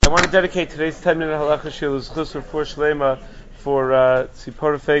want to dedicate today's 10-minute halacha shir l'zchus for Shlema for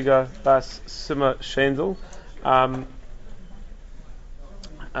Tzipora Fega Bas Sima Shendel.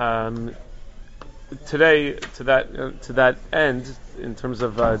 Today, to that end, in terms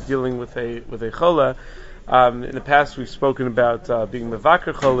of dealing with a chola, in the past we've spoken about being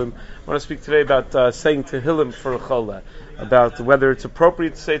mevaker cholim. I want to speak today about saying tehillim for a chola, about whether it's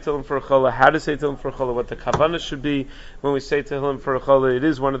appropriate to say tehillim for a chola, how to say tehillim for a chola, what the kavanah should be when we say tehillim for a chola. It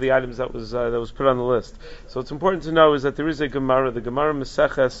is one of the items that was put on the list. So what's important to know is that there is a Gemara. The Gemara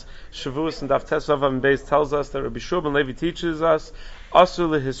Meseches Shavuos and Daf Tes Vav Amud Beis tells us that Rabbi Shua ben Levi teaches us asur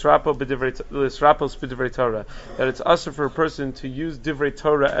lehisrapos b'divrei Torah, that it's asur for a person to use divrei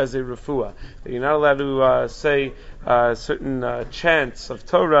Torah as a refuah. That you're not allowed to say certain chants of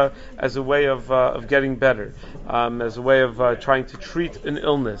Torah as a way of getting better, as a way of trying to treat an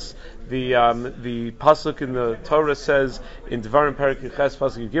illness. The pasuk in the Torah says in Devarim Perek Ches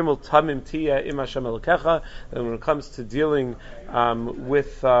pasuk Gimel Tamim Tiyeh Im Hashem Elokecha, that when it comes to dealing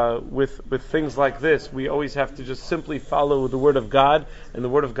with things like this, we always have to just simply follow the word of God, and the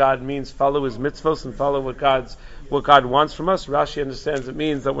word of God means follow His mitzvos and follow what God wants from us. Rashi understands it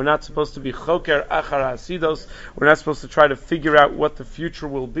means that we're not supposed to be choker achar hasidos. We're not supposed to try to figure out what the future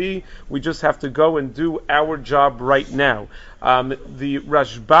will be. We just have to go and do our job right now. The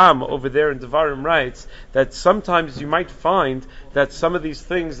Rashbam over there in Devarim writes that sometimes you might find that some of these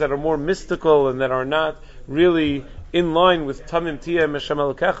things that are more mystical and that are not really in line with Tamim Tiyeh Hashem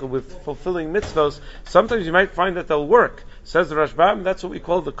Elokecha, with fulfilling mitzvos, sometimes you might find that they'll work. Says the Rashbam, that's what we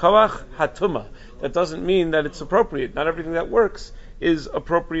call the koach hatuma. That doesn't mean that it's appropriate. Not everything that works is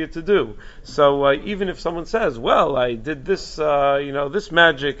appropriate to do. So even if someone says, "Well, I did this, this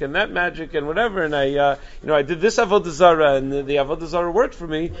magic and that magic and whatever, and I did this avodah zarah and the avodah zarah worked for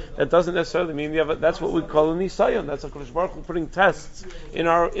me," that doesn't necessarily mean that's what we call a nisayon. That's a Kodesh Baruch Hu putting tests in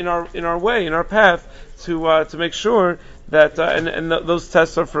our way, in our path to make sure that those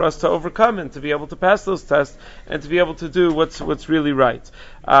tests are for us to overcome and to be able to pass those tests and to be able to do what's really right.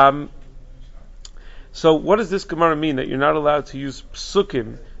 So what does this Gemara mean, that you're not allowed to use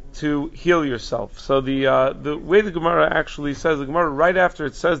psukim to heal yourself? So the way the Gemara actually says, the Gemara right after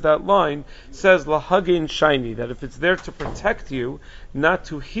it says that line, says lahagein shiny, that if it's there to protect you, not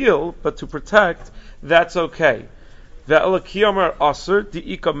to heal, but to protect, that's okay. Ve'ela kiyamar asur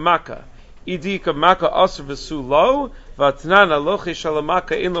di'ika maka. Idika maka asur v'sulo v'atnana loche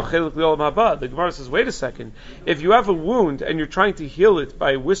shalamaka in lo chelik li'olam haba. The Gemara says, wait a second. If you have a wound and you're trying to heal it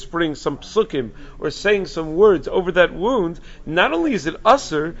by whispering some psukim or saying some words over that wound, not only is it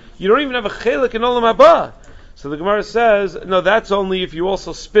asur, you don't even have a chelik in olam haba. So the Gemara says, no, that's only if you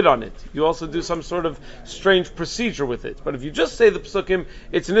also spit on it. You also do some sort of strange procedure with it. But if you just say the psukim,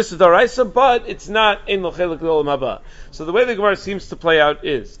 it's an issa d'oraisa, but it's not in lo chelik li'olam haba. So the way the Gemara seems to play out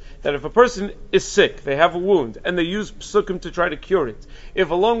is that if a person is sick, they have a wound, and they use psukim to try to cure it, if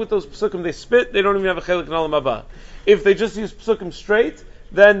along with those psukim they spit, they don't even have a chelik in olam haba. If they just use psukim straight,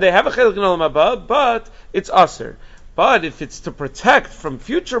 then they have a chelik in olam haba, but it's aser. But if it's to protect from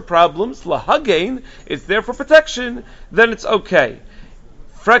future problems, lahagain, it's there for protection, then it's okay.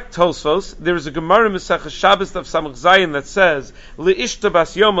 Frek Tosfos, there is a Gemara in Masechah Shabbos of Samach Zayin that says, "Leishta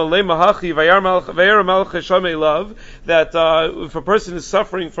bas yoma lemahachi vayar malach shomei love," that if a person is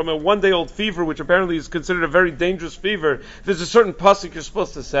suffering from a one-day-old fever, which apparently is considered a very dangerous fever, there's a certain pasuk you're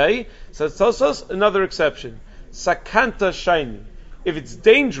supposed to say. Says Tosfos, another exception, sakanta shiny. If it's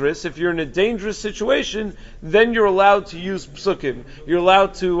dangerous, if you're in a dangerous situation, then you're allowed to use psukim. You're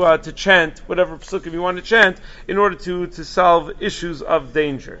allowed to chant whatever psukim you want to chant in order to solve issues of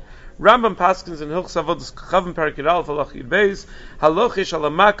danger. Rambam Paskins in Hilchos Avodas Chavim Perek Yud Alach Yud Beis Halochish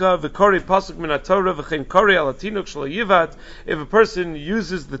Alamaka v'Kori Pasuk Min HaTorah v'Chein Kori Alatinuk Shlo Yivat. If a person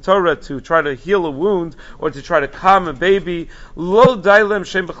uses the Torah to try to heal a wound or to try to calm a baby, Lo Dailem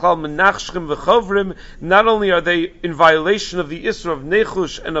Shem B'Chal Menachshchem v'Chovrim. Not only are they in violation of the Isra of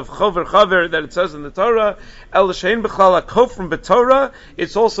Nechush and of Chover that it says in the Torah, El Shein B'Chal HaKofrim B'Torah.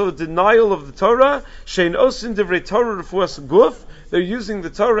 It's also a denial of the Torah. Shein Osin Divrei Torah Refuas Guf. They're using the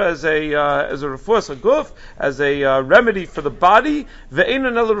Torah as a refuas haguf, as a remedy for the body. Ve'ein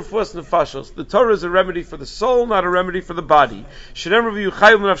another refuas nefashos. The Torah is a remedy for the soul, not a remedy for the body. Shneim Rabbi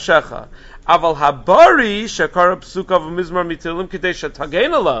Yuchayil Nafshecha. Aval habari shekara psukav mizmar mitilim kedei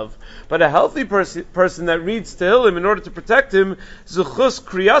shetagena alav. But a healthy person that reads Tehillim in order to protect him, zuchus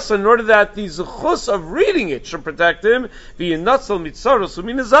kriyasa, in order that the zuchus of reading it should protect him, v'yinatzal mitzaros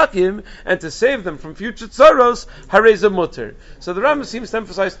u'minazakim, and to save them from future tzaros, hareza mutter. So the Rambam seems to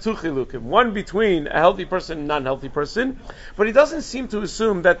emphasize two chilukim, one between a healthy person and a non-healthy person, but he doesn't seem to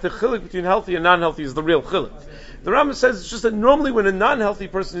assume that the chiluk between healthy and non-healthy is the real chiluk. The Rambam says it's just that normally when a non-healthy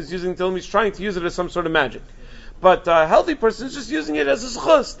person is using Tehillim, he's trying to use it as some sort of magic. But a healthy person is just using it as a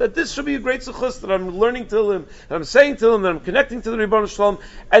zechus, that this should be a great zechus, that I'm learning Tehillim, that I'm saying Tehillim, that I'm connecting to the Ribbon Shalom,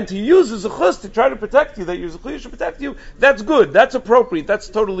 and to use a zechus to try to protect you, that your zechus should protect you, that's good, that's appropriate, that's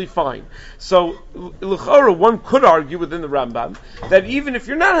totally fine. So, l'chora, one could argue within the Rambam, that even if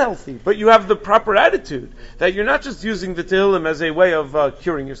you're not healthy, but you have the proper attitude, that you're not just using the Tehillim as a way of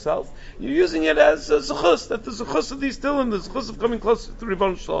curing yourself, you're using it as a zechus, that the zechus of these Tehillim, the zechus of coming closer to the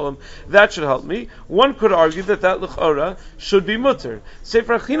Ribbon Shalom, that should help me. One could argue that l'chora should be mutter.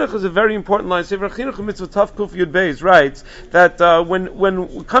 Sefer HaChinuch is a very important line. Sefer HaChinuch mitzvah Tav Kuf Yud Beis writes that when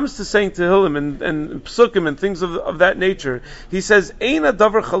it comes to saying Tehillim and psukim and things of that nature, he says, Eina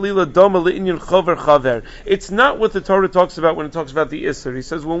davar chalila doma le'inyan chover chaver. It's not what the Torah talks about when it talks about the Isser. He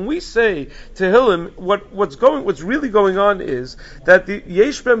says, when we say Tehillim, what's really going on is that the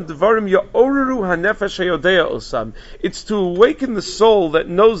yesh bem devarim ya'oruru hanefesh hayodea osam. It's to awaken the soul that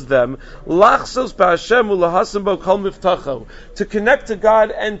knows them, lachsos ba'Hashem ulahasam to connect to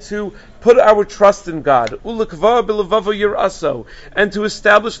God and to put our trust in God, and to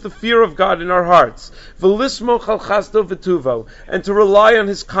establish the fear of God in our hearts, and to rely on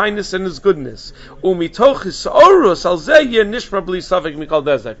His kindness and His goodness. And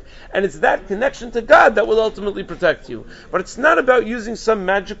it's that connection to God that will ultimately protect you. But it's not about using some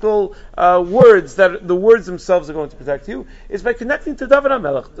magical words that the words themselves are going to protect you. It's by connecting to David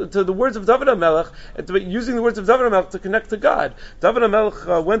HaMelech, to the words of David HaMelech, and using the words of David HaMelech to connect to God. David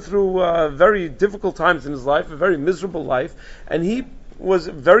HaMelech went through very difficult times in his life, a very miserable life, and he was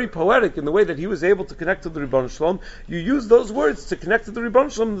very poetic in the way that he was able to connect to the Ribbon Shalom. You use those words to connect to the Ribbon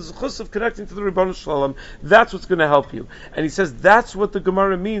Shalom, the zechus of connecting to the Ribbon Shalom, that's what's going to help you. And he says that's what the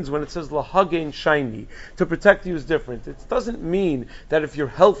Gemara means when it says lahagein shiny. To protect you is different. It doesn't mean that if you're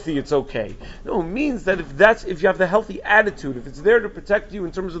healthy it's okay. No, it means that if you have the healthy attitude, if it's there to protect you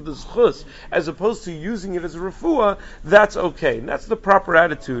in terms of the zechus, as opposed to using it as a refuah, that's okay. And that's the proper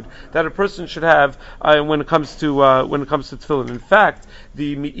attitude that a person should have when it comes to tefillin. In fact,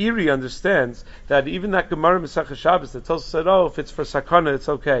 the Meiri understands that even that Gemara Mesachah Shabbos that tells us that, if it's for sakana, it's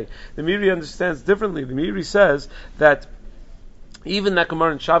okay. The Meiri understands differently. The Meiri says that even that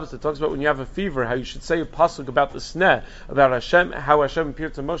Gemara in Shabbos that talks about when you have a fever, how you should say a pasuk about the sneh, about Hashem, how Hashem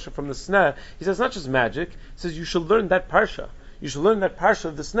appeared to Moshe from the sneh. He says not just magic. He says you should learn that parsha. You should learn that parsha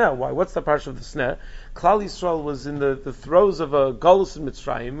of the sneh. Why? What's the parsha of the sneh? Klal Yisrael was in the throes of a galus in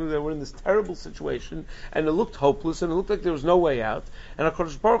Mitzrayim. They were in this terrible situation, and it looked hopeless, and it looked like there was no way out. And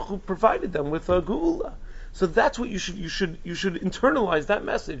HaKadosh Baruch Hu provided them with a geula. So that's what you should internalize that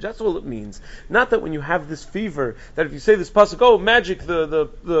message. That's all it means. Not that when you have this fever, that if you say this pasuk, magic,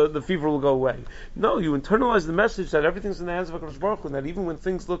 the fever will go away. No, you internalize the message that everything's in the hands of HaKadosh Baruch Hu, and that even when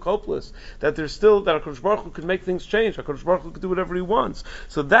things look hopeless, that HaKadosh Baruch Hu could make things change. HaKadosh Baruch Hu could do whatever He wants.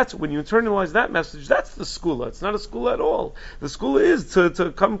 So that's when you internalize that message. That's the skula. It's not a skula at all. The skula is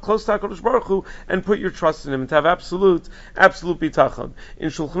to come close to HaKadosh Baruch Hu and put your trust in Him and to have absolute bitachon. In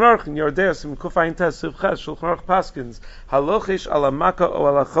Shulchan Aruch in Yordeas in Kufayin Tes Sivches Shulchan Aruch Paskins halochish ala maka o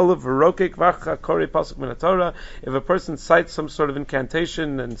ala cholav v'rokek v'achcha korei pasuk min haTorah. If a person cites some sort of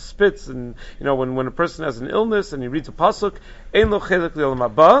incantation and spits, and when a person has an illness and he reads a pasuk, ein lo chelik li'olam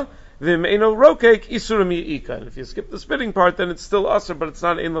haba v'im eino rokek isur mi'ika. And if you skip the spitting part, then it's still asur, but it's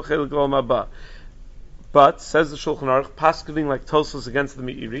not ein lo chelik li'olam haba. But says the Shulchan Aruch, paskining like Tosfos against the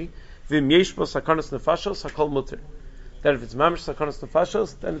Meiri, v'im yesh bo sakanas nefashos hakol muter. That if it's mamish sakanas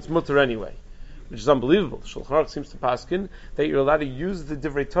nefashos, then it's muter anyway. Which is unbelievable. Shulchan Aruch seems to paskin that you're allowed to use the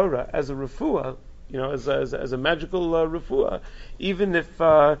Divrei Torah as a refuah, as a magical refuah, even if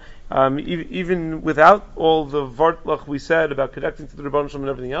even without all the vartlach we said about connecting to the Rebbeinu Shalom and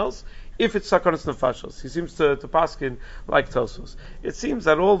everything else. If it's sakanas nefashos, he seems to paskin like Tosfos. It seems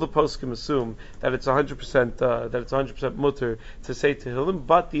that all the poskim assume that it's 100% mutter to say Tehillim,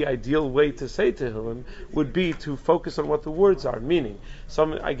 but the ideal way to say Tehillim would be to focus on what the words are. Meaning,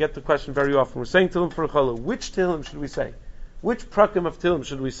 I get the question very often. We're saying Tehillim for Chala. Which Tehillim should we say? Which prakim of Tehillim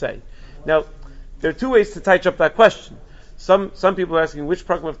should we say? Now, there are two ways to touch up that question. Some people are asking which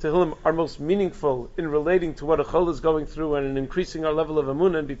prakim of Tehillim are most meaningful in relating to what a chol is going through and in increasing our level of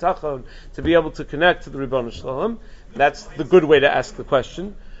emunah and bitachon to be able to connect to the Ribbon Shalom. That's the good way to ask the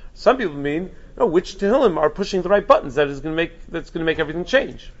question. Some people mean, which Tehillim are pushing the right buttons that's going to make everything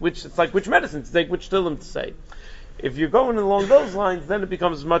change. Which medicine to take, which Tehillim to say. If you're going along those lines, then it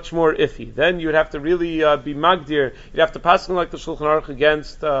becomes much more iffy. Then you'd have to really be magdir. You'd have to pass on like the Shulchan Aruch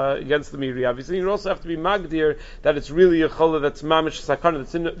against the Miri. Obviously, you'd also have to be magdir that it's really a chola that's mamish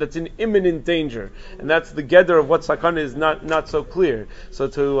sakana, that's in imminent danger, and that's the gedder of what sakana is not so clear. So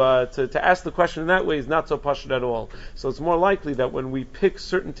to ask the question in that way is not so pashut at all. So it's more likely that when we pick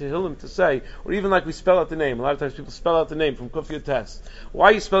certain tehillim to say, or even like we spell out the name, a lot of times people spell out the name from Kuf Yud Tes. Why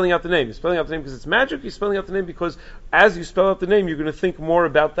are you spelling out the name? You're spelling out the name because it's magic. You're spelling out the name because as you spell out the name, you're going to think more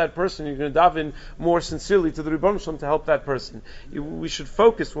about that person. You're going to daven more sincerely to the Ribbon Shalom to help that person. We should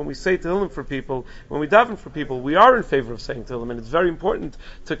focus when we say tehillim for people, when we daven for people. We are in favor of saying tehillim, and it's very important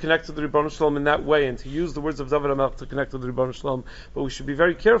to connect to the Ribbon Shalom in that way and to use the words of David HaMelech to connect to the Ribbon Shalom. But we should be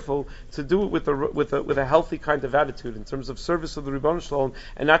very careful to do it with a healthy kind of attitude in terms of service of the Ribbon Shalom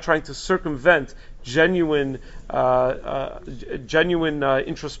and not trying to circumvent genuine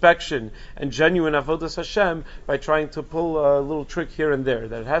introspection and genuine avodas Hashem by trying to pull a little trick here and there.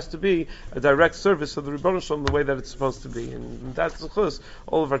 That it has to be a direct service of the Rebbeinu Shalom the way that it's supposed to be. And that's the chus.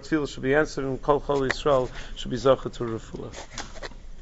 All of our tefillah should be answered, and Kol Chol Yisrael should be zocheh to refuah.